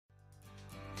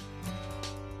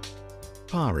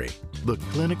PARI, the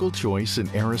clinical choice in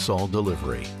aerosol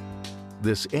delivery.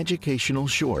 This educational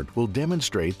short will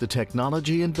demonstrate the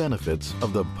technology and benefits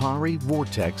of the PARI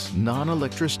Vortex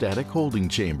non-electrostatic holding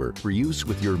chamber for use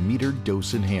with your metered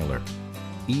dose inhaler.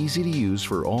 Easy to use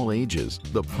for all ages,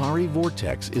 the PARI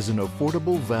Vortex is an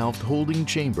affordable valved holding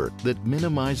chamber that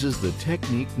minimizes the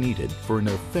technique needed for an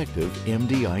effective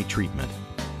MDI treatment.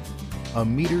 A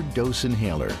metered dose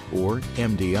inhaler, or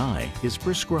MDI, is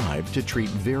prescribed to treat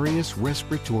various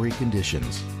respiratory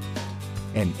conditions.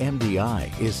 An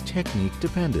MDI is technique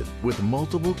dependent with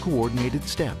multiple coordinated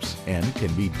steps and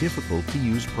can be difficult to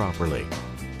use properly.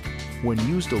 When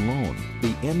used alone,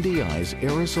 the MDI's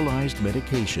aerosolized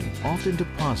medication often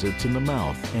deposits in the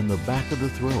mouth and the back of the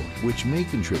throat, which may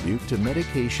contribute to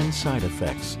medication side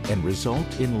effects and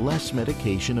result in less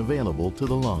medication available to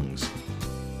the lungs.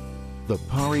 The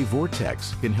PARI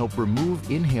Vortex can help remove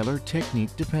inhaler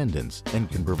technique dependence and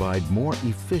can provide more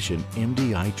efficient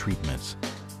MDI treatments.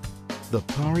 The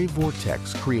PARI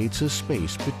Vortex creates a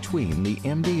space between the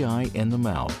MDI and the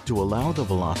mouth to allow the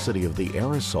velocity of the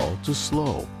aerosol to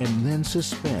slow and then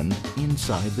suspend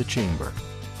inside the chamber.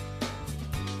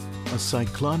 A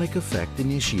cyclonic effect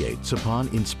initiates upon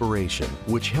inspiration,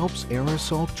 which helps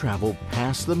aerosol travel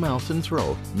past the mouth and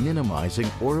throat, minimizing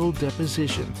oral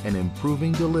deposition and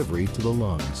improving delivery to the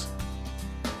lungs.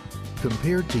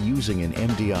 Compared to using an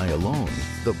MDI alone,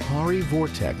 the PARI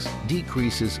Vortex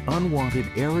decreases unwanted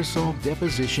aerosol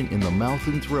deposition in the mouth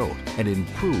and throat and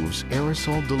improves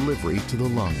aerosol delivery to the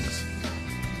lungs.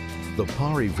 The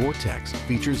PARI Vortex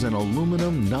features an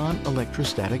aluminum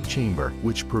non-electrostatic chamber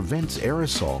which prevents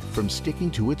aerosol from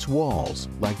sticking to its walls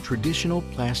like traditional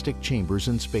plastic chambers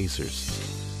and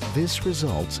spacers. This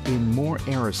results in more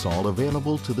aerosol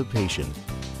available to the patient.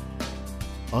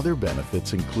 Other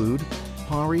benefits include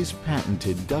PARI's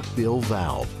patented duckbill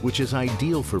valve, which is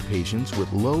ideal for patients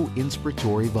with low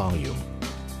inspiratory volume.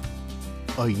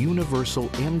 A universal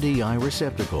MDI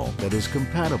receptacle that is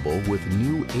compatible with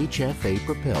new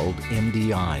HFA-propelled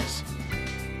MDIs.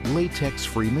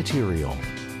 Latex-free material.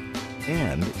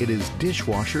 And it is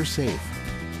dishwasher safe.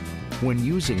 When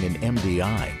using an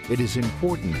MDI, it is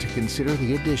important to consider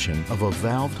the addition of a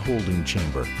valved holding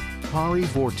chamber. PARI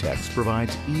Vortex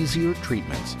provides easier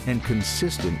treatments and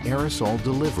consistent aerosol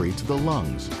delivery to the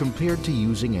lungs compared to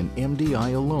using an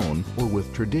MDI alone or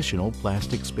with traditional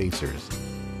plastic spacers.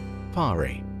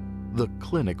 PARI, the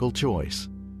clinical choice.